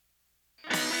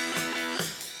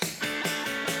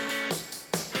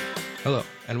Hello,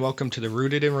 and welcome to the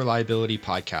Rooted in Reliability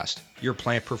podcast, your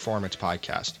plant performance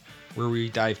podcast, where we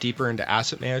dive deeper into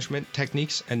asset management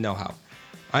techniques and know-how.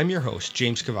 I'm your host,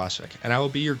 James Kovacevic, and I will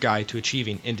be your guide to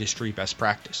achieving industry best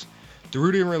practice. The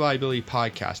Rooted in Reliability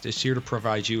podcast is here to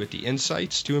provide you with the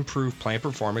insights to improve plant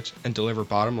performance and deliver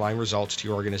bottom-line results to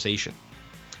your organization.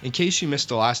 In case you missed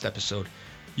the last episode,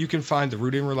 you can find the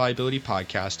Rooted in Reliability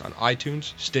podcast on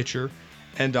iTunes, Stitcher,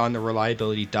 and on the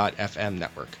Reliability.fm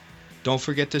network. Don't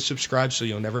forget to subscribe so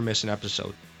you'll never miss an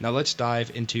episode. Now let's dive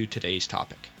into today's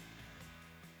topic.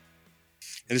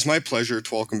 It is my pleasure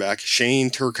to welcome back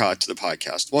Shane Turcotte to the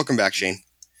podcast. Welcome back, Shane.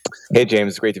 Hey,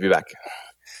 James. Great to be back.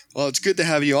 Well, it's good to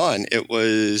have you on. It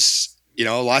was,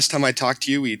 last time I talked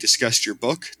to you, we discussed your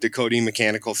book, Decoding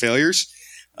Mechanical Failures.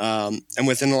 And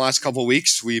within the last couple of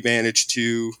weeks, I managed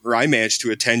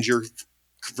to attend your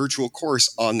virtual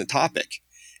course on the topic.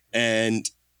 And,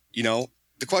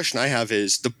 the question I have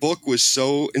is, the book was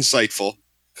so insightful.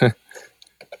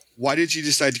 Why did you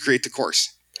decide to create the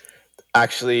course?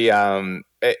 Actually,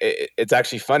 it's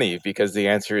actually funny because the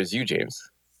answer is you, James.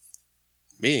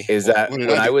 Me? Is that when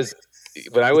I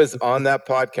was on that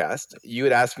podcast, you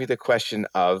had asked me the question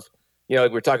of,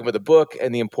 we're talking about the book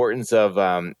and the importance of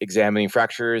examining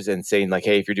fractures and saying like,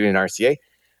 hey, if you're doing an RCA,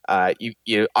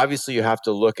 you obviously you have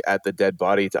to look at the dead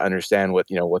body to understand what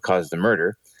caused the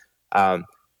murder.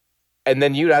 And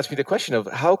then you'd ask me the question of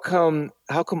how come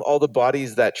all the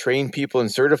bodies that train people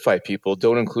and certify people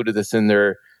don't include this in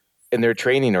their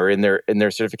training or in their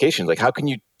certifications? Like, how can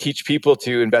you teach people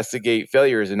to investigate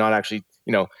failures and not actually,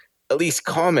 at least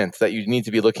comment that you need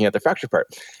to be looking at the fracture part?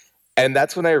 And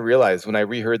that's when I realized, when I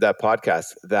reheard that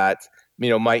podcast, that,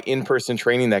 my in-person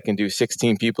training that can do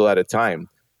 16 people at a time,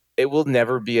 it will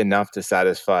never be enough to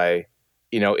satisfy,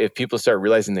 if people start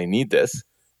realizing they need this,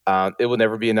 it will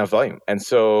never be enough volume. And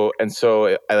so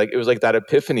it was like that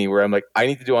epiphany where I'm like, I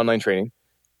need to do online training.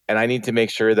 And I need to make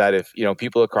sure that if,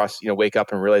 people across, wake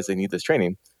up and realize they need this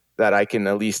training, that I can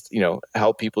at least,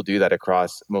 help people do that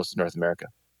across most of North America.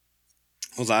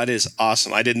 Well, that is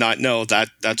awesome. I did not know that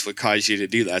that's what caused you to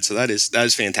do that. So that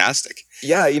is fantastic.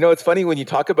 Yeah. It's funny when you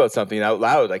talk about something out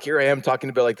loud, like here I am talking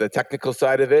about like the technical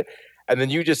side of it. And then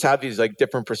you just have these like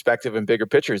different perspective and bigger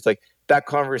pictures. Like that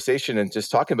conversation and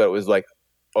just talking about it was like,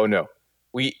 oh no,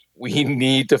 we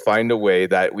need to find a way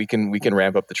that we can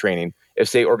ramp up the training. If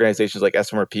say organizations like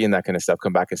SMRP and that kind of stuff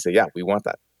come back and say, yeah, we want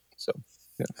that. So,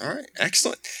 yeah. All right,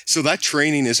 excellent. So that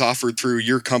training is offered through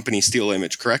your company, Steel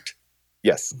Image, correct?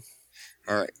 Yes.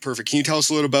 All right, perfect. Can you tell us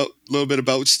a little bit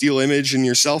about Steel Image and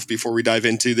yourself before we dive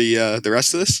into the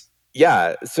rest of this?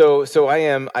 Yeah. So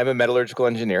I'm a metallurgical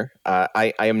engineer.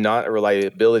 I am not a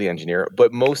reliability engineer,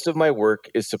 but most of my work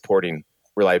is supporting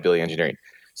reliability engineering.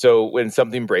 So when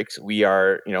something breaks, we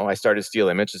are, I started Steel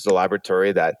Image. It's a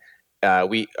laboratory that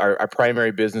our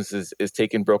primary business is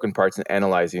taking broken parts and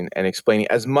analyzing and explaining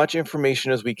as much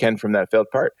information as we can from that failed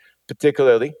part,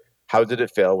 particularly how did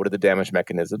it fail? What are the damage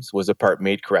mechanisms? Was the part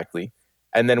made correctly?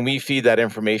 And then we feed that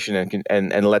information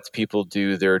and lets people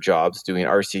do their jobs, doing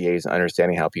RCAs,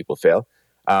 understanding how people fail.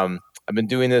 I've been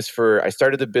doing this I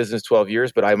started the business 12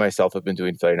 years, but I myself have been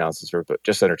doing failure analysis for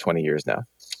just under 20 years now.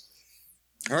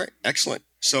 All right, excellent.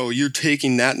 So you're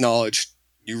taking that knowledge,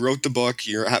 you wrote the book,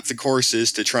 you have the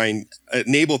courses to try and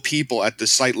enable people at the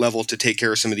site level to take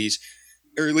care of some of these,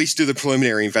 or at least do the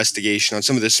preliminary investigation on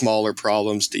some of the smaller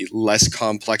problems, the less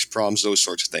complex problems, those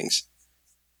sorts of things.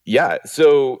 Yeah.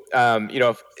 So,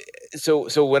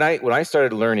 so when I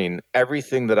started learning,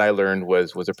 everything that I learned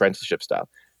was apprenticeship style.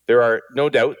 There are no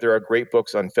doubt there are great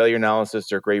books on failure analysis.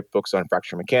 There are great books on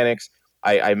fracture mechanics.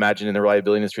 I imagine in the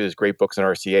reliability industry, there's great books on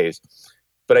RCAs.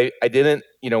 But I didn't,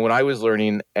 when I was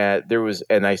learning, there was,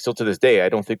 and I still to this day, I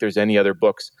don't think there's any other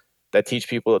books that teach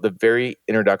people at the very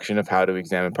introduction of how to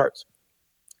examine parts.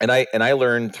 And I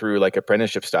learned through like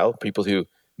apprenticeship style, people who've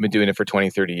been doing it for 20,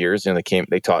 30 years, and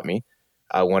they taught me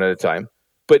one at a time.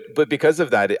 But because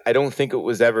of that, I don't think it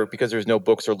was ever, because there's no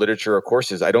books or literature or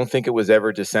courses, I don't think it was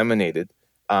ever disseminated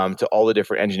to all the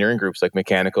different engineering groups like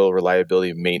mechanical,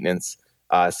 reliability, maintenance,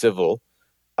 civil.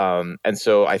 And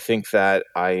so I think that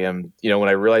I am, when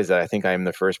I realized that, I think I am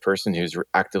the first person who's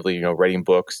actively, writing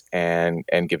books and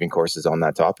giving courses on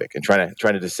that topic and trying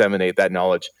to disseminate that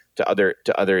knowledge to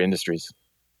other industries.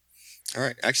 All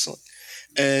right, excellent.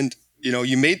 And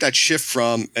you made that shift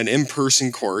from an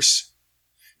in-person course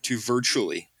to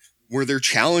virtually. Were there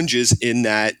challenges in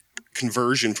that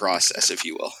conversion process, if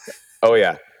you will? Oh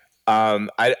yeah.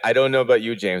 I don't know about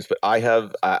you, James, but I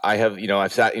have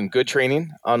I've sat in good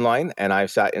training online and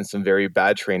I've sat in some very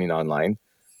bad training online.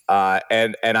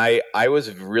 And I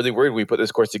was really worried when we put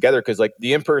this course together because like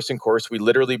the in-person course, we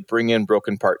literally bring in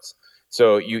broken parts.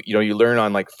 So you learn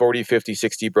on like 40, 50,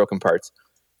 60 broken parts.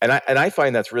 And I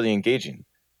find that's really engaging.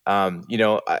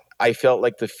 I felt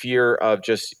like the fear of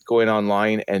just going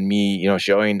online and me,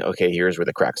 showing, okay, here's where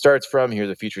the crack starts from. Here's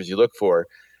the features you look for.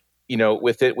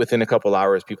 Within a couple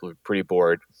hours, people are pretty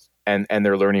bored, and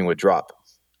their learning would drop.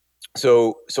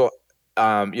 So some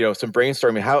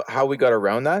brainstorming. How we got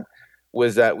around that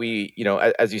was that we,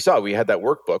 as you saw, we had that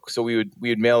workbook. So we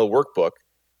would mail a workbook,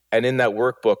 and in that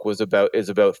workbook is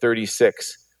about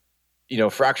 36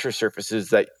 fracture surfaces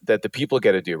that the people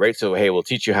get to do, right? So hey, we'll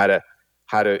teach you how to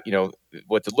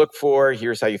what to look for.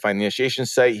 Here's how you find the initiation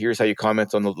site. Here's how you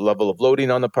comment on the level of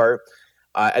loading on the part,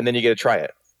 and then you get to try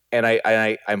it. And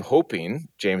I'm hoping,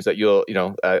 James, that you'll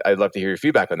I'd love to hear your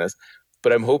feedback on this,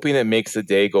 but I'm hoping it makes the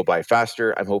day go by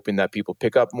faster. I'm hoping that people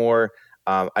pick up more.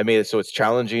 I made it so it's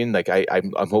challenging. Like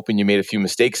I'm hoping you made a few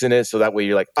mistakes in it, so that way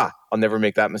you're like, I'll never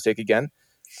make that mistake again.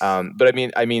 But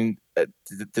I mean,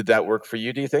 did that work for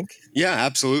you, do you think? Yeah,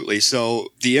 absolutely. So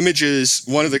the images,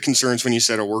 one of the concerns when you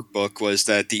said a workbook was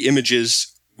that the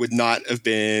images would not have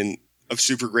been of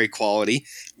super great quality,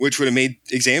 which would have made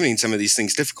examining some of these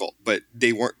things difficult. But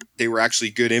they weren't. They were actually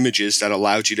good images that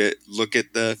allowed you to look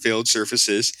at the failed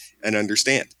surfaces and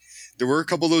understand. There were a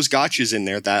couple of those gotchas in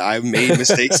there that I made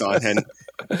mistakes on, and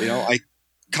I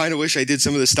kind of wish I did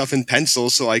some of the stuff in pencil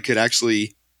so I could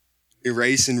actually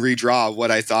erase and redraw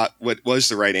what I thought what was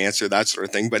the right answer, that sort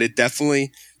of thing. But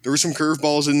there were some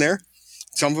curveballs in there.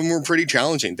 Some of them were pretty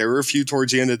challenging. There were a few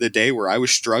towards the end of the day where I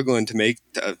was struggling to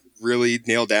really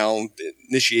nail down the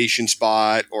initiation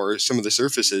spot or some of the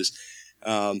surfaces.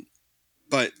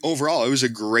 But overall, it was a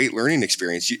great learning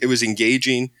experience. It was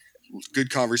engaging,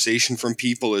 good conversation from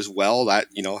people as well.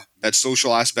 That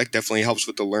social aspect definitely helps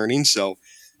with the learning. So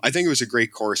I think it was a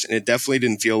great course, and it definitely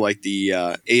didn't feel like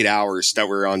the 8 hours that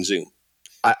were on Zoom.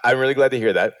 I'm really glad to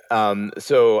hear that.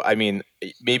 So, I mean,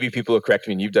 maybe people will correct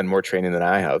me, and you've done more training than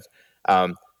I have.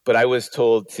 But I was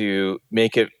told to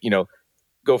make it,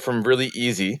 go from really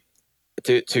easy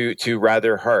to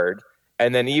rather hard.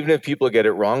 And then even if people get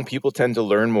it wrong, people tend to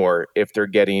learn more if they're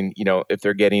getting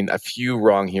a few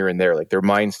wrong here and there, like their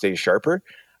mind stays sharper.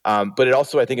 But it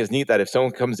also, I think, is neat that if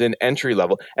someone comes in entry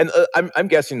level, and I'm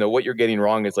guessing though, what you're getting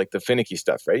wrong is like the finicky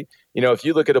stuff, right? If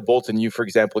you look at a bolt and you, for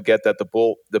example, get that the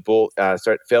bolt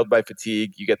failed by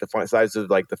fatigue, you get the size of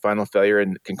like the final failure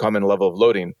and can comment a level of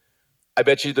loading. I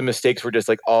bet you the mistakes were just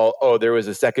like, there was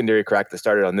a secondary crack that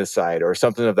started on this side or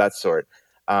something of that sort.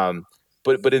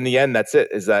 But in the end, that's it.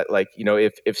 Is that like,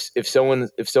 if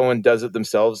someone does it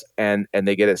themselves and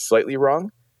they get it slightly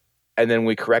wrong, and then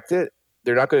we correct it,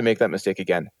 they're not going to make that mistake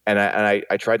again. And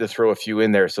I tried to throw a few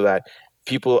in there so that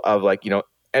people of like,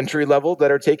 entry level that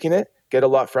are taking it get a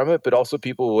lot from it, but also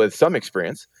people with some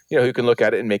experience, who can look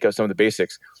at it and make out some of the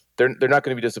basics. They're not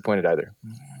going to be disappointed either.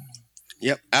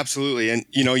 Yep, absolutely. And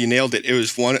you nailed it. It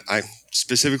was I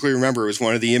specifically remember it was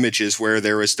one of the images where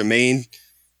there was the main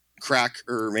crack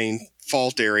or main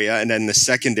fault area, and then the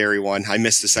secondary one. I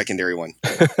missed the secondary one.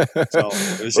 So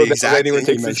it was the exact. If anyone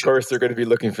takes this course, they're going to be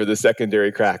looking for the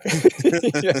secondary crack.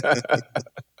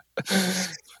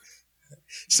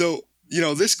 So,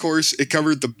 this course, it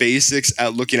covered the basics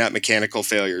at looking at mechanical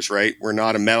failures, right? We're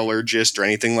not a metallurgist or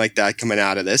anything like that coming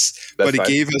out of this, but it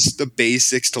gave us the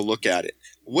basics to look at it.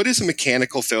 What is a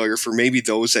mechanical failure for maybe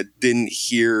those that didn't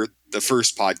hear the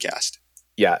first podcast?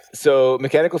 Yeah. So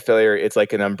mechanical failure, it's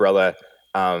like an umbrella.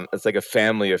 It's like a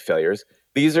family of failures.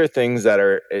 These are things that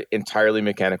are entirely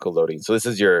mechanical loading. So this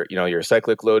is your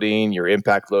cyclic loading, your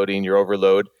impact loading, your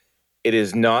overload. It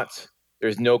is not,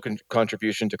 there's no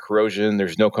contribution to corrosion.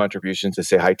 There's no contribution to,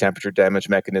 say, high temperature damage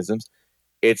mechanisms.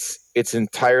 It's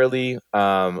entirely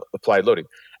applied loading.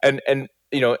 And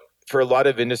for a lot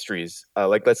of industries,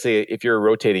 like let's say if you're a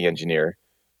rotating engineer,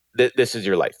 this is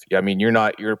your life. I mean,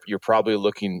 you're probably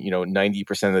looking,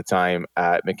 90% of the time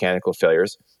at mechanical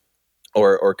failures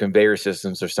or conveyor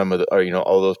systems or some of the, or,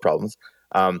 all those problems.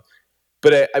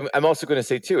 But I'm also going to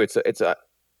say too,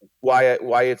 why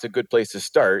it's a good place to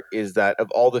start is that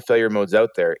of all the failure modes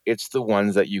out there, it's the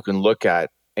ones that you can look at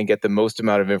and get the most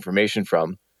amount of information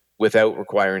from without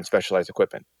requiring specialized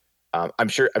equipment. I'm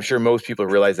sure most people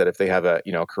realize that if they have a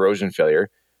corrosion failure,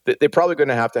 they're probably going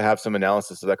to have some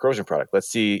analysis of that corrosion product. Let's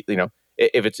see,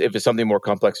 if it's something more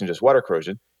complex than just water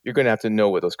corrosion, you're going to have to know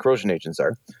what those corrosion agents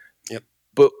are. Yep.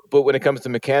 But when it comes to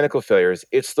mechanical failures,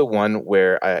 it's the one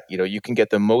where you can get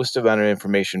the most amount of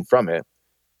information from it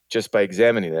just by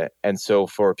examining it. And so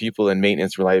for people in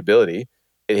maintenance reliability,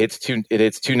 it hits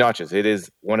two notches. It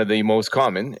is one of the most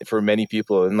common for many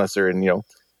people, unless they're in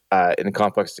a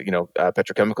complex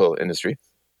petrochemical industry.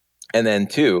 And then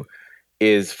two,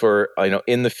 is for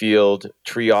in the field,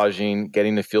 triaging,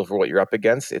 getting the feel for what you're up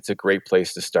against. It's a great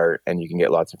place to start, and you can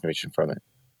get lots of information from it.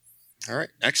 All right,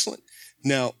 excellent.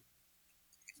 Now,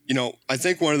 I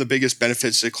think one of the biggest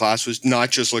benefits of the class was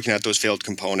not just looking at those failed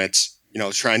components,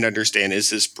 trying to understand, is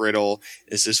this brittle?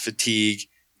 Is this fatigue?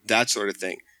 That sort of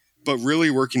thing. But really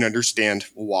working to understand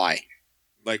why.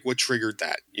 Like what triggered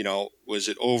that? Was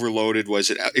it overloaded?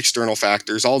 Was it external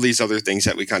factors? All these other things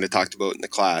that we kind of talked about in the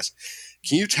class.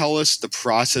 Can you tell us the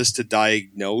process to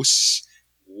diagnose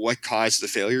what caused the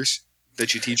failures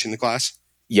that you teach in the class?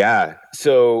 Yeah.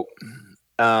 So,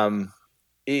 So,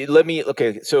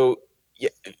 yeah,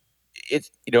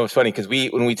 it's funny because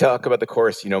when we talk about the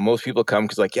course, most people come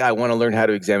because I want to learn how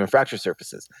to examine fracture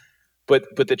surfaces. But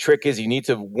the trick is you need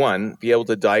to, one, be able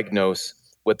to diagnose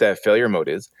what that failure mode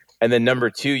is. And then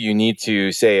number two, you need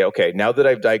to say, okay, now that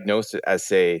I've diagnosed it as,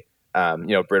 say,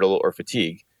 brittle or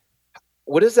fatigue,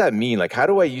 what does that mean? Like, how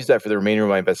do I use that for the remainder of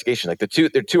my investigation? Like the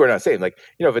two are not same. Like,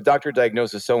 if a doctor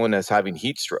diagnoses someone as having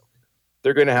heat stroke,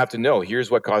 they're going to have to know,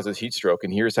 here's what causes heat stroke,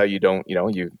 and here's how you don't,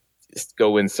 you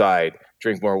go inside,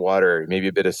 drink more water, maybe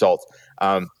a bit of salt.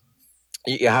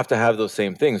 You have to have those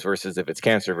same things versus if it's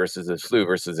cancer versus if it's flu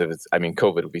versus if it's,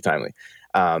 COVID would be timely.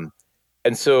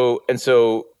 And so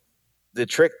the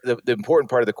trick, the important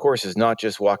part of the course is not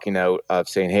just walking out of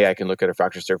saying, hey, I can look at a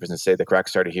fracture surface and say the crack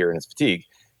started here and it's fatigue.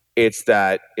 It's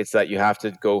that you have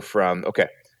to go from, okay,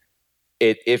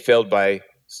 it failed by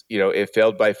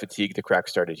fatigue, the crack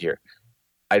started here.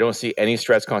 I don't see any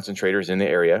stress concentrators in the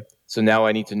area. So now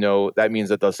I need to know, that means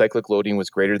that the cyclic loading was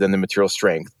greater than the material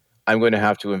strength. I'm going to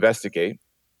have to investigate,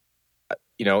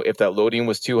 if that loading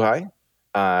was too high,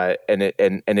 and if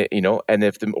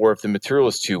the material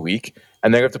is too weak,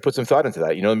 and they have to put some thought into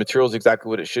that. The material is exactly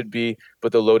what it should be,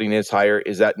 but the loading is higher.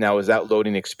 Is that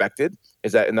loading expected?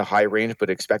 Is that in the high range but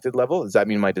expected level? Does that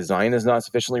mean my design is not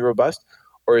sufficiently robust?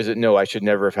 Or is it, no, I should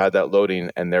never have had that loading,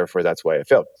 and therefore that's why I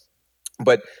failed?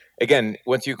 But again,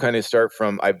 once you kind of start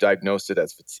from, I've diagnosed it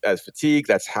as fatigue,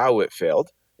 that's how it failed.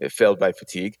 It failed by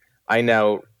fatigue. I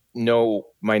now know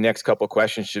my next couple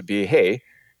questions should be, hey,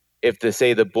 if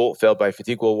the bolt failed by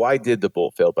fatigue, well, why did the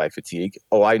bolt fail by fatigue?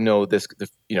 Oh, I know this,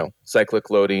 cyclic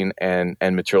loading and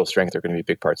material strength are going to be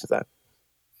big parts of that.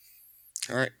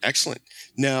 All right, excellent.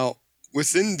 Now,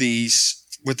 within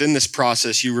this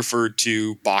process, you referred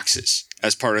to boxes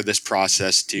as part of this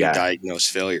process to diagnose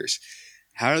failures.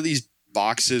 How do these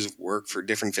boxes work for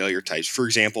different failure types? For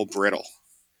example, brittle.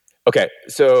 Okay,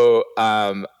 so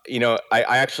I'm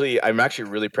actually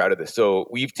really proud of this. So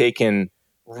we've taken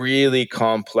really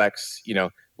complex,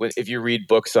 if you read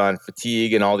books on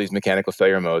fatigue and all these mechanical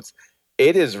failure modes,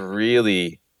 it is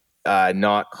really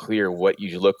not clear what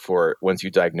you look for once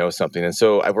you diagnose something. And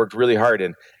so I've worked really hard,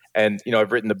 and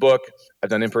I've written the book, I've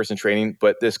done in-person training,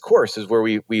 but this course is where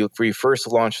we first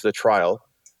launched the trial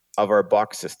of our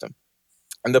box system.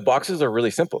 And the boxes are really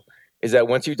simple. Is that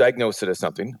once you diagnose it as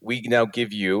something, we now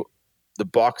give you the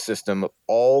box system of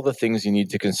all the things you need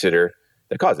to consider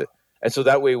that cause it. And so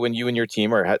that way, when you and your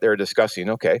team they're discussing,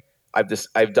 okay,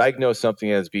 I've diagnosed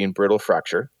something as being brittle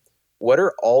fracture. What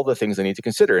are all the things I need to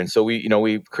consider? And so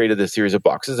we created this series of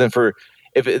boxes. And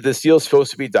if the steel is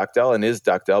supposed to be ductile and is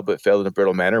ductile but failed in a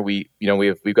brittle manner, we've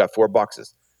got 4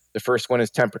 boxes. The first one is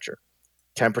temperature.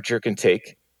 Temperature can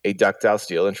take a ductile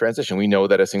steel in transition. We know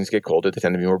that as things get colder, they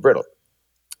tend to be more brittle.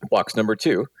 Box number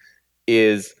 2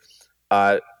 is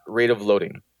rate of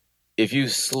loading. If you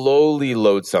slowly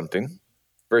load something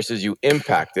versus you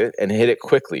impact it and hit it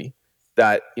quickly,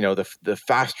 that the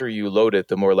faster you load it,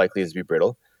 the more likely it is to be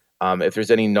brittle. If there's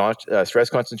any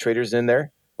stress concentrators in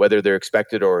there, whether they're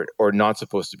expected or not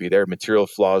supposed to be there, material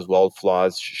flaws, weld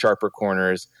flaws, sharper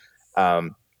corners.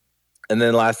 And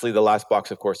then lastly, the last box,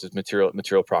 of course, is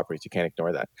material properties. You can't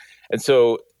ignore that. And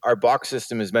so our box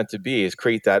system is meant to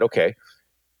create that, okay,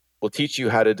 we'll teach you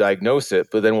how to diagnose it,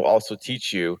 but then we'll also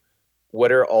teach you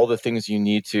what are all the things you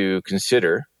need to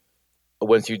consider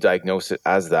once you diagnose it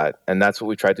as that. And that's what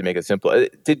we tried to make it simple.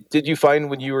 Did you find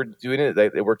when you were doing it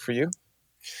that it worked for you?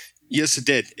 Yes, it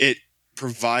did. It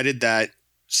provided that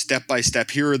step by step.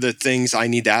 Here are the things I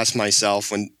need to ask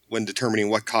myself when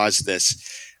determining what caused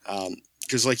this.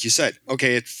 Because like you said,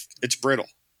 okay, it's brittle.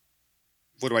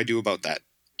 What do I do about that?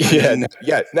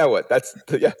 Now what?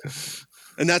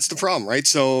 And that's the problem, right?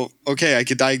 So, okay, I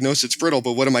could diagnose it's brittle,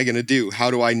 but what am I going to do?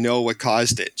 How do I know what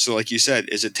caused it? So like you said,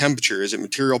 is it temperature? Is it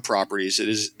material properties?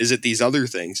 Is it these other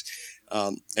things?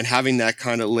 And having that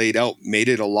kind of laid out made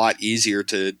it a lot easier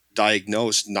to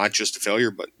diagnose not just a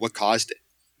failure, but what caused it.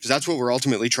 Because that's what we're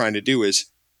ultimately trying to do, is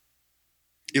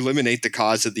eliminate the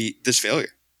cause of this failure.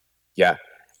 Yeah.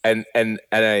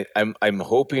 I'm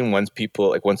hoping once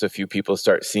a few people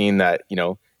start seeing that,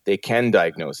 they can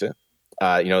diagnose it,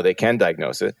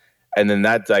 and then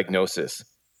that diagnosis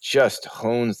just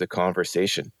hones the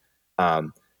conversation.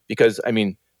 Because I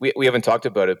mean, we haven't talked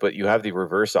about it, but you have the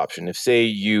reverse option. If say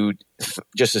you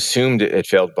just assumed it had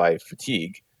failed by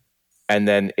fatigue, and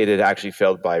then it had actually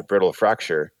failed by brittle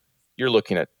fracture, you're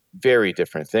looking at very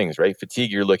different things, right?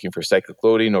 Fatigue, you're looking for cyclic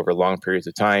loading over long periods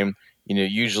of time.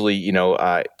 Usually,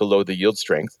 below the yield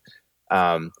strength.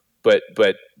 Um, but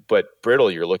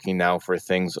brittle, you're looking now for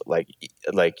things like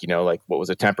what was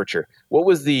the temperature? What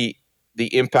was the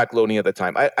impact loading at the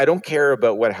time? I don't care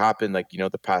about what happened,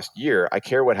 the past year. I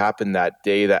care what happened that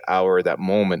day, that hour, that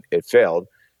moment it failed.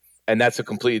 And that's a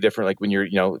completely different, like when you're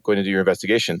going to do your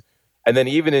investigation. And then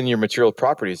even in your material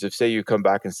properties, if say you come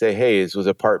back and say, hey, was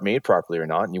a part made properly or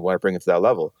not, and you want to bring it to that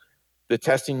level, the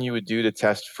testing you would do to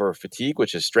test for fatigue,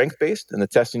 which is strength based, and the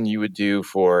testing you would do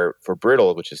for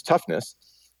brittle, which is toughness,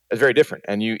 is very different.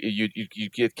 And you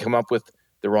get come up with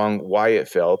the wrong why it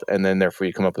failed, and then therefore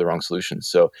you come up with the wrong solution.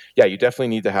 So yeah, you definitely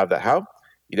need to have that how.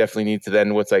 You definitely need to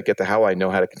then, once I get the how, I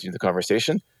know how to continue the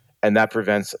conversation, and that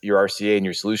prevents your RCA and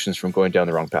your solutions from going down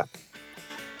the wrong path.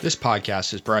 This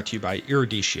podcast is brought to you by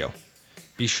Eruditio.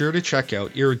 Be sure to check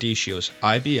out Eruditio's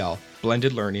IBL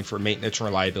Blended Learning for Maintenance and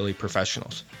Reliability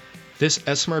Professionals. This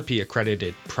SMRP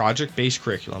accredited project-based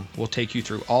curriculum will take you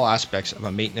through all aspects of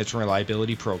a maintenance and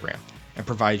reliability program and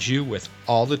provides you with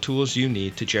all the tools you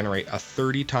need to generate a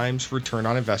 30 times return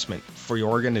on investment for your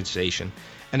organization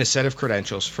and a set of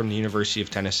credentials from the University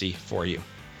of Tennessee for you.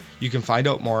 You can find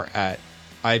out more at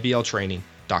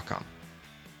ibltraining.com.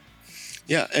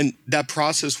 Yeah, and that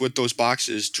process with those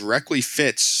boxes directly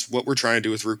fits what we're trying to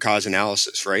do with root cause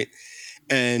analysis, right?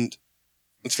 And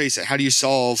let's face it, how do you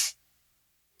solve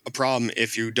a problem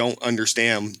if you don't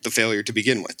understand the failure to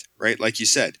begin with, right? Like you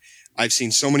said, I've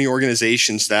seen so many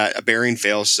organizations that a bearing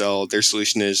fails, so their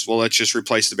solution is, well, let's just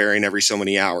replace the bearing every so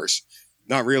many hours,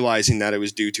 not realizing that it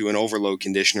was due to an overload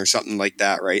condition or something like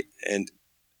that, right? And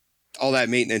all that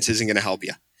maintenance isn't going to help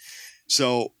you.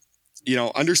 So,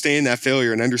 understanding that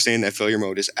failure and understanding that failure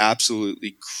mode is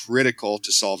absolutely critical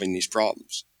to solving these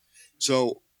problems.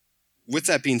 So, with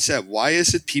that being said, why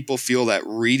is it people feel that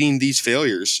reading these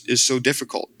failures is so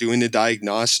difficult? Doing the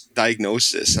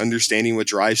diagnosis, understanding what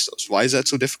drives those. Why is that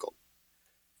so difficult?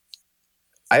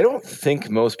 I don't think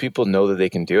most people know that they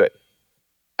can do it.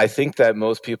 I think that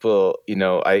most people,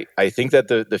 I think that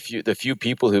the few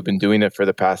people who've been doing it for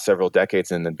the past several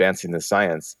decades and advancing the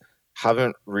science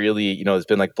haven't really, it's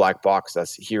been like black box.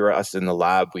 Us in the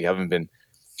lab, we haven't been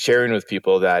sharing with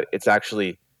people that it's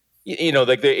actually,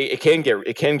 it can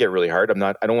get really hard.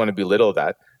 I don't want to belittle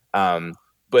that.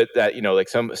 But that, like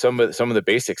some of the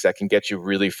basics that can get you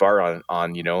really far on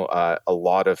a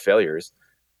lot of failures,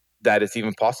 that it's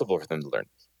even possible for them to learn.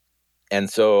 And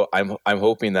so I'm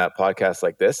hoping that podcasts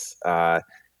like this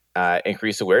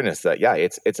increase awareness that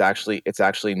it's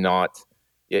actually not.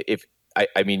 If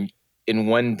I mean, in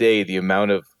one day, the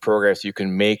amount of progress you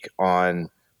can make on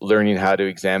learning how to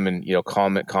examine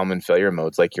common failure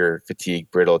modes like your fatigue,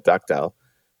 brittle, ductile.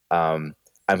 I'm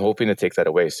hoping to take that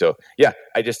away. So yeah,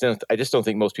 I just don't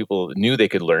think most people knew they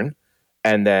could learn.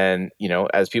 And then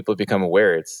as people become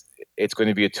aware, it's going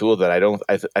to be a tool that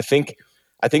I think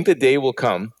the day will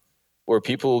come where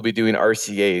people will be doing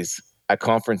RCAs at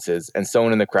conferences, and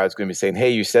someone in the crowd is going to be saying, "Hey,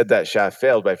 you said that shaft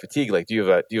failed by fatigue. Like, do you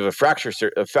have a fracture?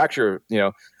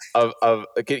 Can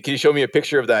you show me a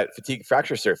picture of that fatigue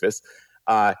fracture surface?"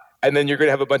 And then you're going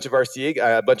to have a bunch of RCA,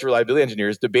 a bunch of reliability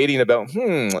engineers debating about,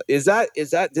 did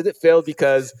it fail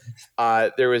because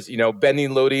there was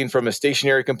bending loading from a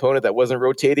stationary component that wasn't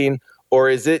rotating, or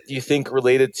is it, you think,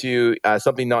 related to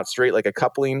something not straight like a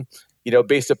coupling,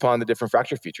 based upon the different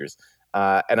fracture features?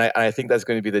 And I think that's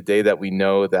going to be the day that we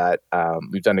know that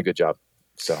we've done a good job.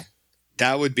 So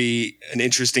that would be an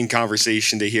interesting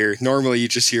conversation to hear. Normally, you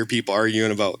just hear people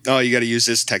arguing about, oh, you got to use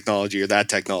this technology or that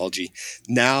technology.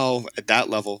 Now, at that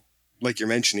level, like you're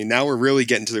mentioning, now we're really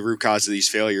getting to the root cause of these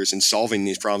failures and solving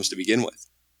these problems to begin with.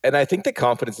 And I think the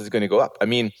confidence is going to go up. I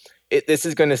mean, this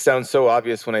is going to sound so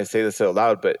obvious when I say this out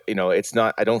loud, but it's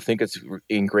not. I don't think it's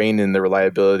ingrained in the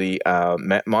reliability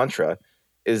mantra.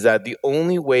 Is that the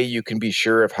only way you can be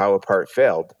sure of how a part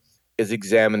failed is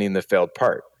examining the failed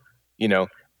part.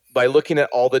 By looking at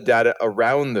all the data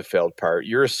around the failed part,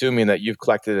 you're assuming that you've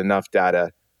collected enough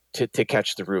data to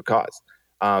catch the root cause.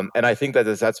 And I think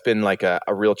that's been like a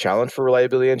real challenge for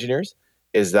reliability engineers,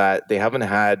 is that they haven't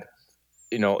had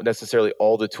necessarily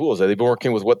all the tools. They've been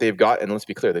working with what they've got, and let's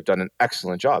be clear, they've done an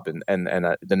excellent job, and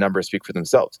the numbers speak for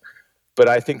themselves. But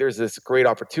I think there's this great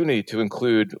opportunity to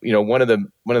include, one of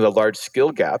the large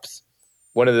skill gaps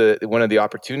one of the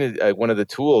opportunity, one of the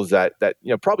tools that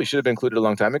probably should have been included a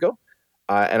long time ago,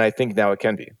 and I think now it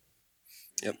can be.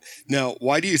 Yep. Now,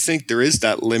 why do you think there is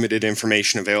that limited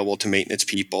information available to maintenance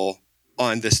people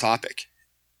on this topic?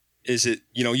 Is it,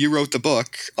 you wrote the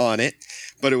book on it,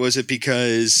 but was it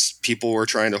because people were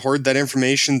trying to hoard that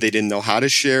information? They didn't know how to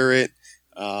share it.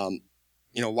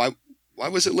 Why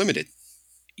was it limited?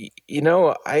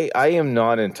 I am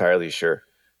not entirely sure.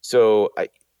 So I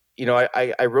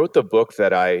wrote the book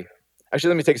that actually,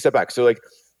 let me take a step back. So like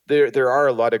there are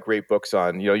a lot of great books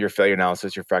on, your failure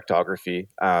analysis, your fractography.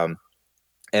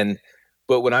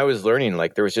 But when I was learning,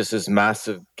 like there was just this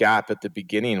massive gap at the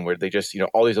beginning where they just,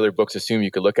 all these other books assume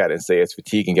you could look at it and say it's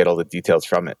fatigue and get all the details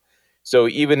from it. So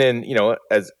even in,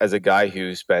 as a guy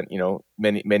who spent,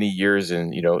 many years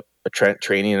in,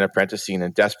 training and apprenticing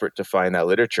and desperate to find that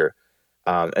literature,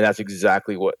 and that's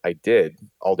exactly what I did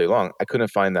all day long. I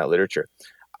couldn't find that literature.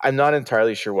 I'm not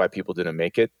entirely sure why people didn't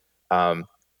make it. And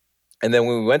then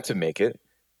when we went to make it,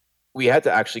 we had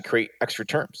to actually create extra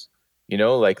terms,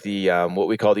 like the what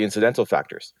we call the incidental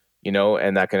factors,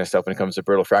 and that kind of stuff when it comes to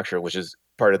brittle fracture, which is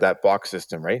part of that box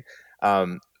system, right?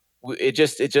 It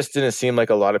just didn't seem like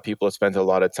a lot of people had spent a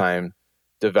lot of time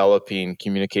developing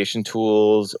communication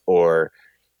tools or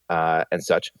and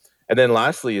such. And then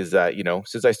lastly is that,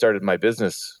 since I started my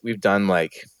business, we've done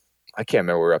like, I can't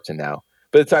remember what we're up to now.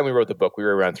 By the time we wrote the book, we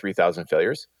were around 3,000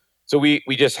 failures. So we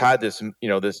just had this,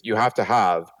 you have to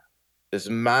have this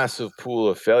massive pool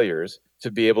of failures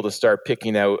to be able to start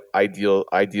picking out ideal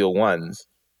ones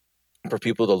for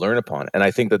people to learn upon. And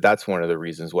I think that that's one of the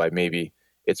reasons why maybe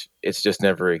it's just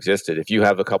never existed. If you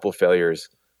have a couple failures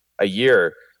a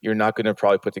year, you're not going to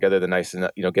probably put together the nice,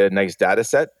 get a nice data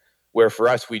set. Where for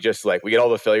us, we just we get all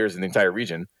the failures in the entire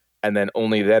region, and then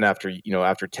only then after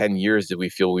 10 years did we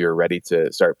feel we were ready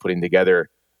to start putting together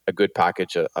a good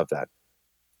package of that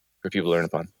for people to learn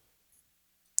upon.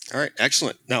 All right,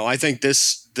 excellent. Now, I think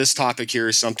this topic here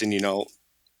is something,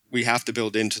 we have to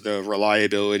build into the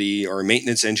reliability or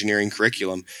maintenance engineering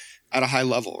curriculum at a high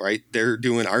level, right? They're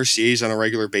doing RCAs on a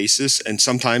regular basis, and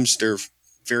sometimes they're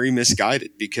very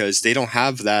misguided because they don't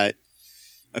have that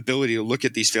ability to look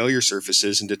at these failure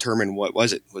surfaces and determine what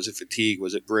was it? Was it fatigue?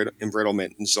 Was it embrittlement?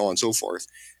 And so on and so forth.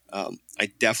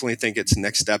 I definitely think it's the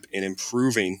next step in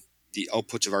improving the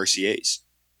outputs of RCAs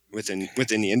within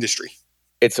the industry.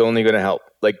 It's only going to help.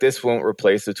 Like this won't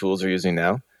replace the tools we're using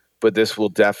now, but this will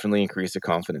definitely increase the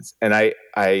confidence. And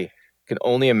I can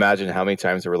only imagine how many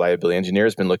times a reliability engineer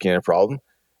has been looking at a problem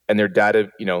and their data,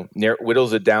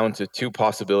 whittles it down to two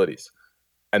possibilities.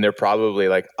 And they're probably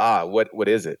like, what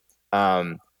is it?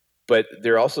 But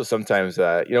there are also sometimes,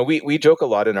 we joke a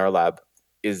lot in our lab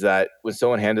is that when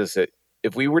someone hands us it,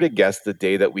 if we were to guess the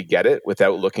day that we get it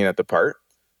without looking at the part,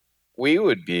 we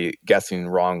would be guessing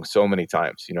wrong so many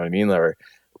times. You know what I mean? Or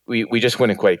we just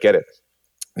wouldn't quite get it.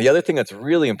 The other thing that's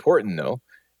really important, though,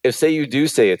 if say you do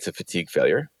say it's a fatigue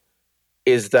failure,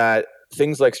 is that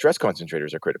things like stress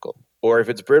concentrators are critical. Or if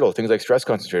it's brittle, things like stress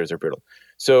concentrators are brittle.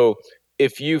 So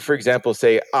if you, for example,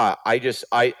 say, I'm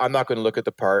not going to look at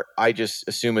the part, I just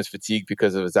assume it's fatigue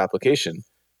because of its application.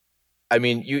 I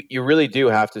mean, you really do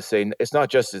have to say, it's not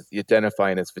just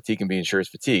identifying its fatigue and being sure it's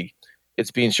fatigue.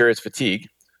 It's being sure it's fatigue.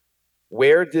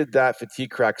 Where did that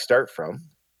fatigue crack start from?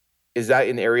 Is that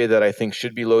an area that I think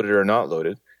should be loaded or not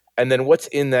loaded? And then what's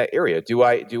in that area? Do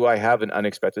I have an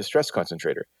unexpected stress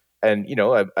concentrator? And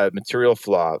a material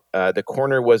flaw, the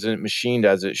corner wasn't machined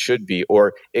as it should be,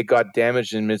 or it got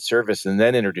damaged in mid-service and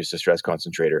then introduced a stress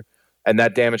concentrator, and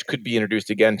that damage could be introduced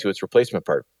again to its replacement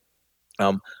part.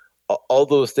 All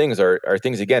those things are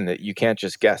things, again, that you can't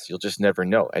just guess. You'll just never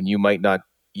know, and you might not,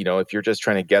 if you're just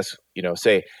trying to guess,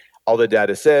 say all the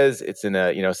data says it's in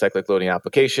a cyclic loading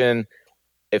application,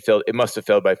 it must have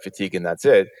failed by fatigue, and that's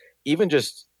it. Even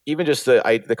just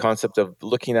the concept of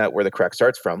looking at where the crack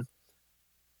starts from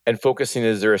and focusing,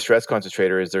 is there a stress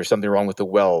concentrator? Is there something wrong with the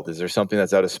weld? Is there something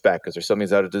that's out of spec? Is there something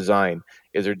that's out of design?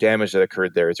 Is there damage that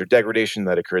occurred there? Is there degradation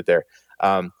that occurred there?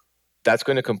 That's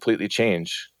going to completely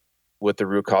change what the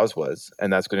root cause was,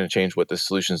 and that's going to change what the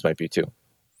solutions might be too.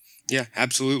 Yeah,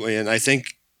 absolutely. And I think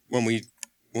when we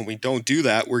don't do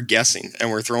that, we're guessing and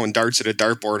we're throwing darts at a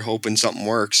dartboard hoping something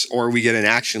works, or we get an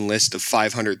action list of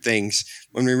 500 things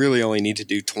when we really only need to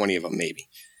do 20 of them maybe.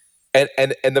 And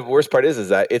the worst part is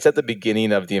that it's at the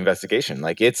beginning of the investigation.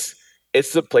 Like it's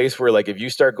the place where, like, if you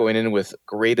start going in with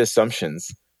great assumptions,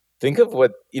 think of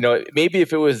what, maybe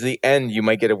if it was the end, you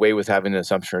might get away with having an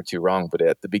assumption or two wrong. But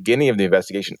at the beginning of the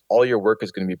investigation, all your work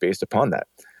is going to be based upon that.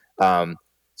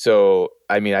 So,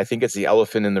 I mean, I think it's the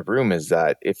elephant in the room is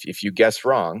that if you guess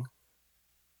wrong,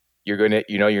 you're going to,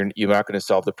 you're not going to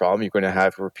solve the problem. You're going to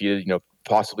have repeated,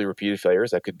 possibly repeated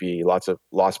failures. That could be lots of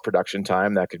lost production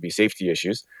time. That could be safety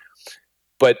issues.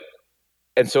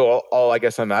 And so all I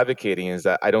guess I'm advocating is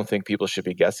that I don't think people should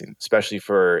be guessing, especially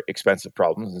for expensive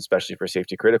problems, and especially for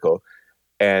safety critical.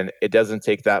 And it doesn't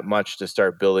take that much to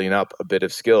start building up a bit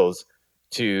of skills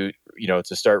to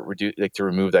start to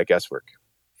remove that guesswork.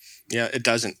 Yeah, it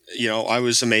doesn't. I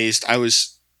was amazed. I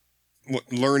was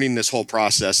learning this whole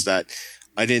process that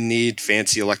I didn't need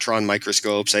fancy electron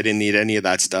microscopes. I didn't need any of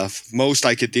that stuff. Most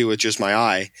I could do with just my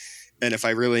eye. And if I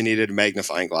really needed a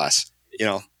magnifying glass,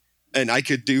 and I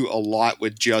could do a lot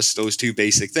with just those two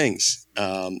basic things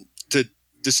to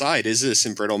decide, is this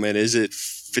embrittlement? Is it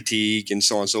fatigue? And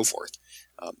so on and so forth.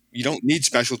 You don't need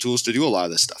special tools to do a lot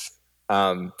of this stuff.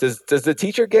 Does the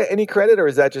teacher get any credit, or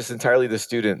is that just entirely the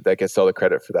student that gets all the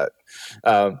credit for that?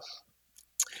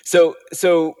 So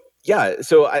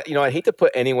I hate to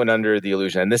put anyone under the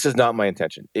illusion, and this is not my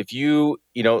intention. If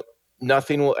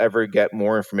nothing will ever get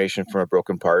more information from a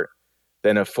broken part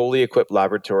than a fully equipped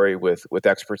laboratory with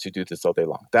experts who do this all day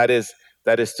long. That is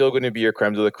still going to be your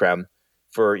creme de la creme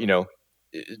for,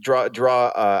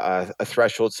 draw a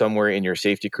threshold somewhere in your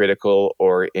safety critical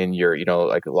or in your,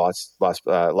 like loss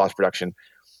production.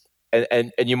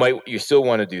 And you still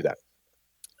want to do that.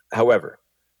 However,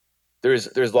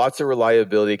 there's lots of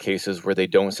reliability cases where they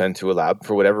don't send to a lab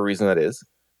for whatever reason that is.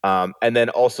 And then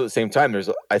also at the same time,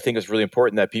 I think it's really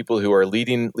important that people who are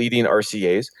leading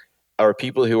RCAs are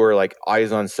people who are like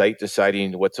eyes on site,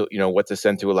 deciding what to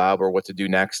send to a lab or what to do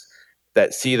next,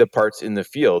 that see the parts in the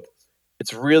field.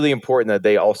 It's really important that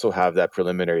they also have that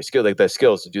preliminary skill, like the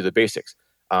skills to do the basics.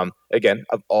 Again,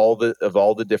 of all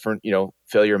the different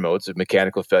failure modes of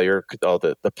mechanical failure, all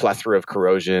the plethora of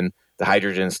corrosion, the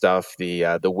hydrogen stuff,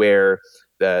 the wear,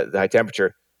 the high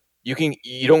temperature,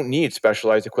 you don't need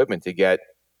specialized equipment to get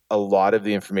a lot of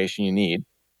the information you need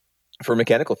for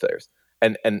mechanical failures.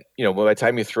 And by the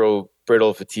time you throw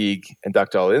brittle, fatigue, and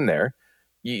ductile in there,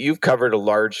 you've covered a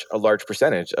large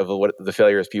percentage of what the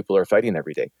failures people are fighting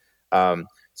every day.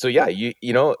 So yeah,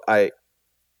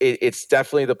 it's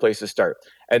definitely the place to start.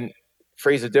 And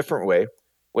phrase a different way,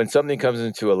 when something comes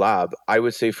into a lab, I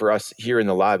would say for us here in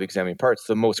the lab examining parts,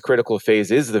 the most critical phase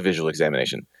is the visual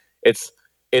examination. It's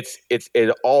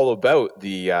all about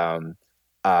the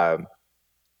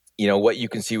what you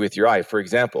can see with your eye. For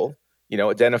example,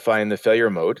 identifying the failure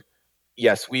mode.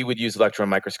 Yes, we would use electron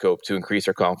microscope to increase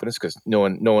our confidence, because no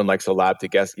one likes a lab to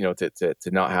guess, to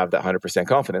not have that 100%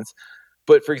 confidence.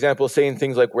 But for example, saying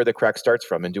things like where the crack starts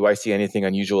from, and do I see anything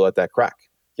unusual at that crack?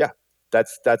 Yeah,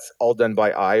 that's all done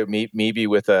by eye, maybe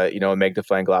with a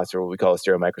magnifying glass, or what we call a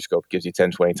stereo microscope, gives you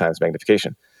 10, 20 times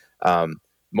magnification.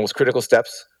 Most critical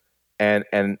steps,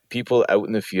 and people out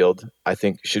in the field, I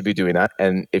think, should be doing that.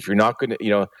 And if you're not going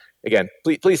to, again,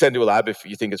 please send to a lab if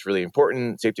you think it's really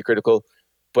important, safety critical.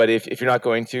 But if you're not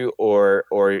going to, or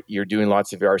you're doing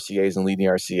lots of RCAs and leading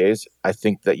RCAs, I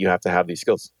think that you have to have these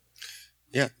skills.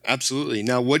 Yeah, absolutely.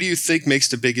 Now, what do you think makes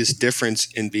the biggest difference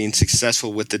in being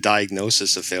successful with the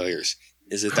diagnosis of failures?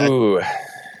 Is it that?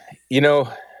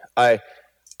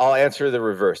 I'll answer the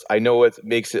reverse. I know what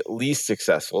makes it least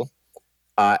successful,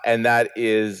 and that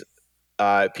is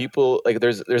people, like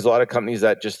there's a lot of companies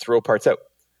that just throw parts out.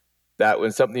 That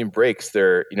when something breaks,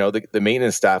 the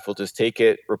maintenance staff will just take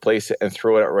it, replace it, and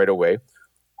throw it out right away.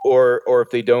 Or if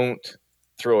they don't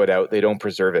throw it out, they don't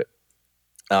preserve it.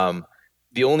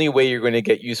 The only way you're going to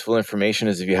get useful information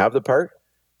is if you have the part,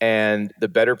 and the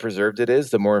better preserved it is,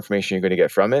 the more information you're going to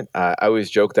get from it. I always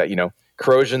joke that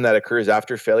corrosion that occurs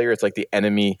after failure, it's like the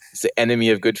enemy. It's the enemy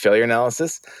of good failure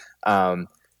analysis.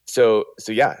 So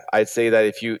yeah, I'd say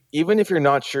that even if you're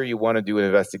not sure you want to do an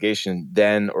investigation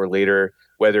then or later,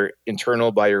 whether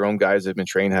internal by your own guys that have been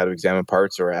trained how to examine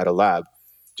parts or at a lab,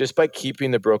 just by keeping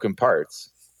the broken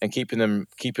parts and keeping them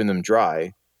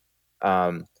dry,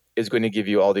 is going to give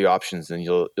you all the options. And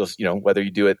you'll whether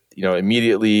you do it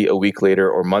immediately, a week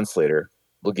later, or months later,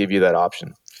 will give you that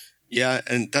option. Yeah,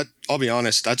 and that, I'll be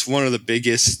honest, that's one of the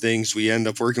biggest things we end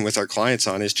up working with our clients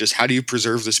on, is just how do you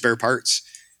preserve the spare parts,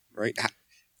 right?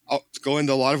 I'll go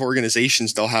into a lot of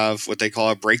organizations, they'll have what they call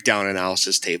a breakdown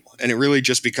analysis table, and it really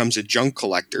just becomes a junk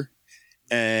collector.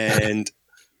 And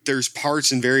there's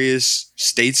parts in various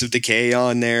states of decay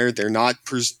on there. They're not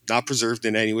preserved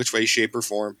in any which way, shape, or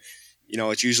form.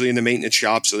 It's usually in the maintenance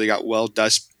shop, so they got weld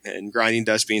dust and grinding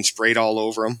dust being sprayed all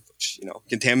over them, which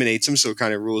contaminates them, so it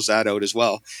kind of rules that out as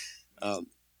well.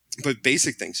 But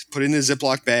basic things: put it in a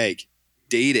Ziploc bag,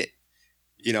 date it.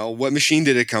 What machine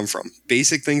did it come from?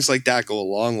 Basic things like that go a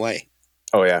long way.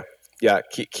 Oh yeah.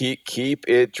 Keep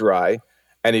it dry,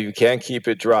 and if you can't keep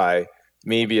it dry,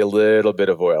 maybe a little bit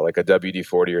of oil, like a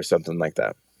WD-40 or something like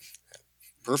that.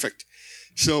 Perfect.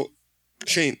 So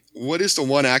Shane, what is the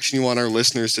one action you want our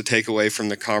listeners to take away from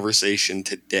the conversation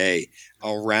today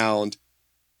around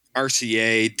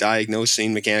RCA,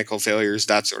 diagnosing mechanical failures,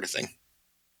 that sort of thing?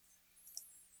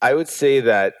 I would say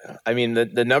that, I mean,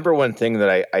 the number one thing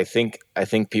that I think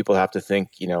people have to think,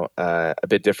 a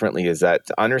bit differently is that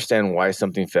to understand why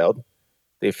something failed,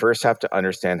 they first have to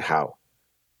understand how.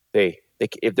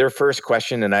 If their first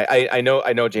question, and I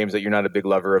know, James, that you're not a big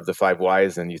lover of the 5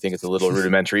 whys and you think it's a little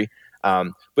rudimentary.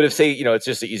 But if, say, it's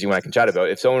just an easy one I can chat about.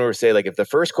 If someone were to say, like, if the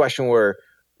first question were,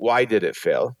 why did it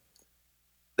fail?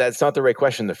 That's not the right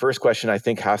question. The first question, I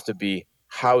think, has to be,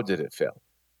 how did it fail?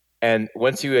 And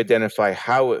once you identify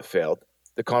how it failed,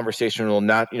 the conversation will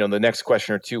not, the next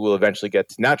question or two will eventually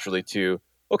get naturally to,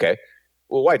 okay,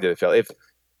 well, why did it fail?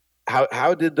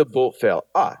 How did the bolt fail?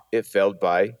 It failed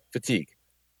by fatigue.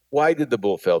 Why did the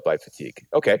bolt fail by fatigue?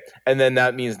 Okay. And then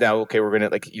that means now, okay, we're going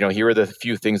to, here are the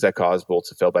few things that cause bolts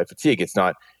to fail by fatigue. It's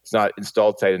not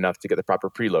installed tight enough to get the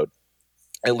proper preload.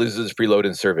 It loses preload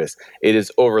in service. It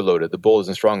is overloaded. The bolt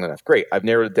isn't strong enough. Great. I've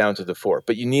narrowed it down to the 4,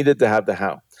 but you needed to have the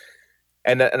how.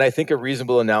 And I think a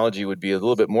reasonable analogy would be a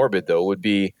little bit morbid, though, would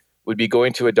be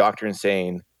going to a doctor and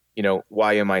saying,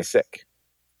 why am I sick?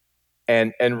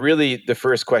 And really the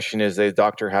first question is the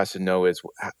doctor has to know is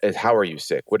how are you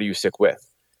sick? What are you sick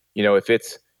with? If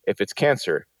it's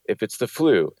cancer, if it's the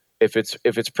flu, if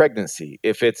it's pregnancy,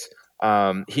 if it's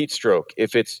heat stroke,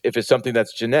 if it's something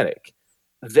that's genetic,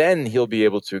 then he'll be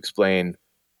able to explain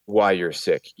why you're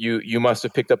sick. You must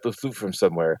have picked up the flu from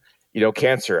somewhere.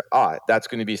 Cancer, that's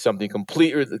going to be something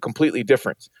completely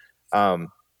different. And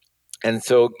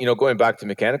so, going back to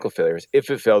mechanical failures, if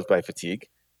it fails by fatigue,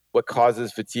 what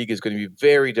causes fatigue is going to be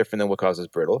very different than what causes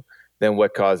brittle, than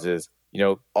what causes,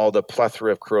 all the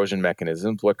plethora of corrosion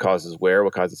mechanisms, what causes wear,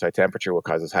 what causes high temperature, what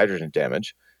causes hydrogen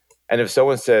damage. And if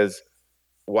someone says,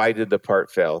 why did the part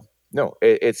fail? No,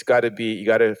 it's got to be, you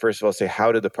got to first of all say,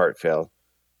 how did the part fail?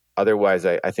 Otherwise,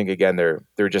 I think, again,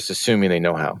 they're just assuming they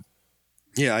know how.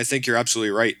 Yeah, I think you're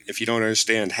absolutely right. If you don't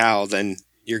understand how, then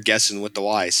you're guessing with the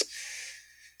whys.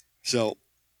 So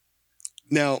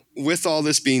now, with all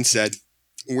this being said,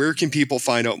 where can people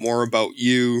find out more about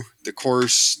you, the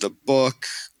course, the book,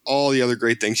 all the other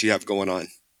great things you have going on?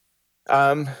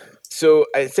 So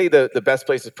I'd say the best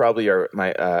place is probably our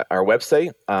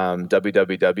website,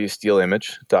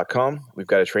 www.steelimage.com. We've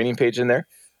got a training page in there.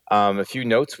 A few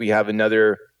notes. We have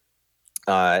another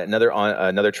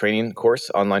training course,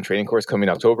 online training course coming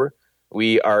October.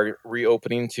 We are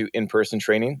reopening to in-person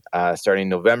training starting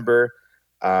November.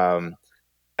 The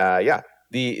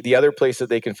other place that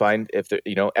they can find, if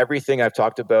everything I've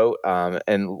talked about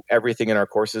and everything in our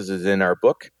courses is in our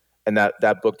book, and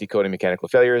that book, Decoding Mechanical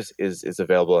Failures, is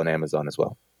available on Amazon as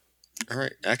well. All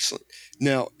right, excellent.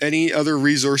 Now, any other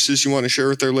resources you want to share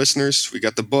with our listeners? We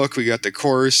got the book, we got the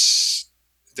course.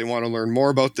 If they want to learn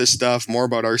more about this stuff, more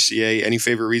about RCA, any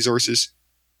favorite resources?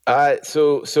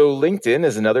 So LinkedIn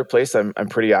is another place I'm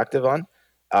pretty active on.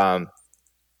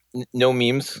 No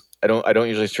memes. I don't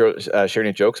usually share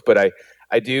any jokes, but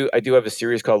I do have a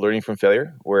series called Learning from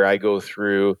Failure, where I go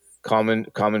through common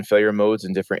failure modes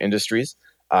in different industries.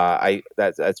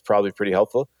 That's probably pretty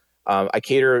helpful. I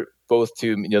cater both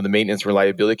to the maintenance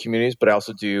reliability communities, but I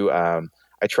also do I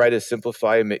try to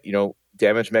simplify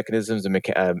damage mechanisms and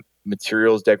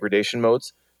materials degradation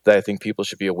modes that I think people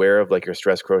should be aware of, like your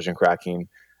stress corrosion cracking,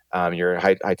 your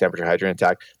high temperature hydrogen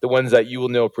attack, the ones that you will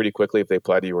know pretty quickly if they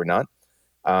apply to you or not.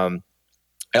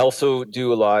 I also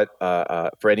do a lot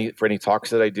for any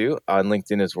talks that I do on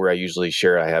LinkedIn is where I usually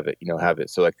share. I have it.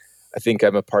 So like I think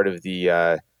I'm a part of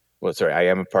I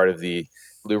am a part of the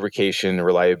Lubrication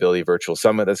Reliability Virtual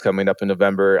Summit that's coming up in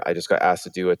November. I just got asked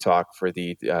to do a talk for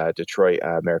the Detroit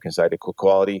American Society of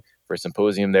Quality for a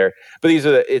symposium there. But these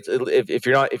are if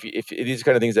these are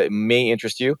kind of things that may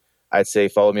interest you, I'd say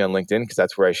follow me on LinkedIn, because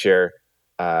that's where I share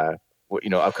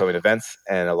upcoming events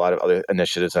and a lot of other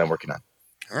initiatives that I'm working on.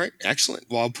 All right, excellent.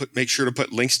 Well, I'll make sure to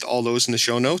put links to all those in the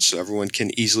show notes so everyone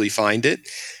can easily find it.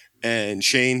 And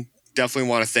Shane, definitely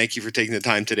want to thank you for taking the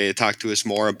time today to talk to us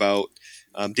more about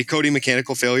decoding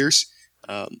mechanical failures.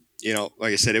 Like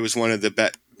I said, it was one of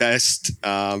the best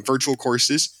virtual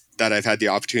courses that I've had the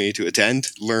opportunity to attend.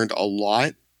 Learned a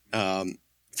lot, found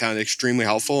it extremely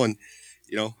helpful, and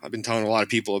I've been telling a lot of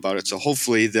people about it. So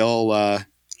hopefully they'll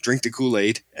drink the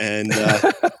Kool-Aid and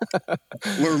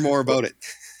learn more about it.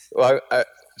 Well,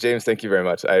 James, thank you very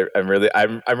much. I'm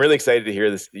really excited to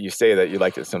hear this. You say that you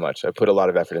liked it so much. I put a lot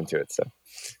of effort into it. So,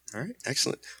 all right,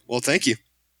 excellent. Well, thank you.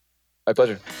 My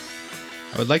pleasure.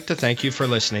 I would like to thank you for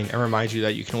listening and remind you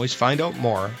that you can always find out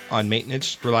more on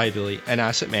maintenance, reliability, and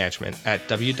asset management at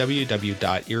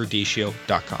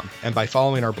www.eruditio.com and by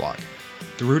following our blog.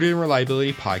 The Rooted in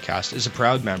Reliability podcast is a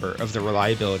proud member of the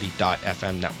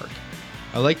Reliability.fm network.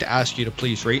 I'd like to ask you to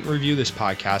please rate and review this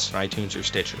podcast on iTunes or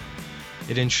Stitcher.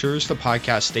 It ensures the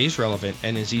podcast stays relevant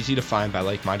and is easy to find by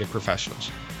like-minded professionals.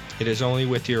 It is only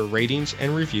with your ratings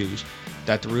and reviews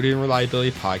that the Rooted in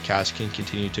Reliability podcast can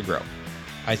continue to grow.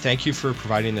 I thank you for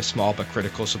providing this small but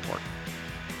critical support.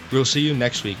 We'll see you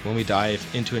next week when we dive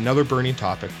into another burning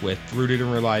topic with Rooted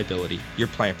in Reliability, your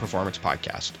plant performance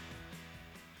podcast.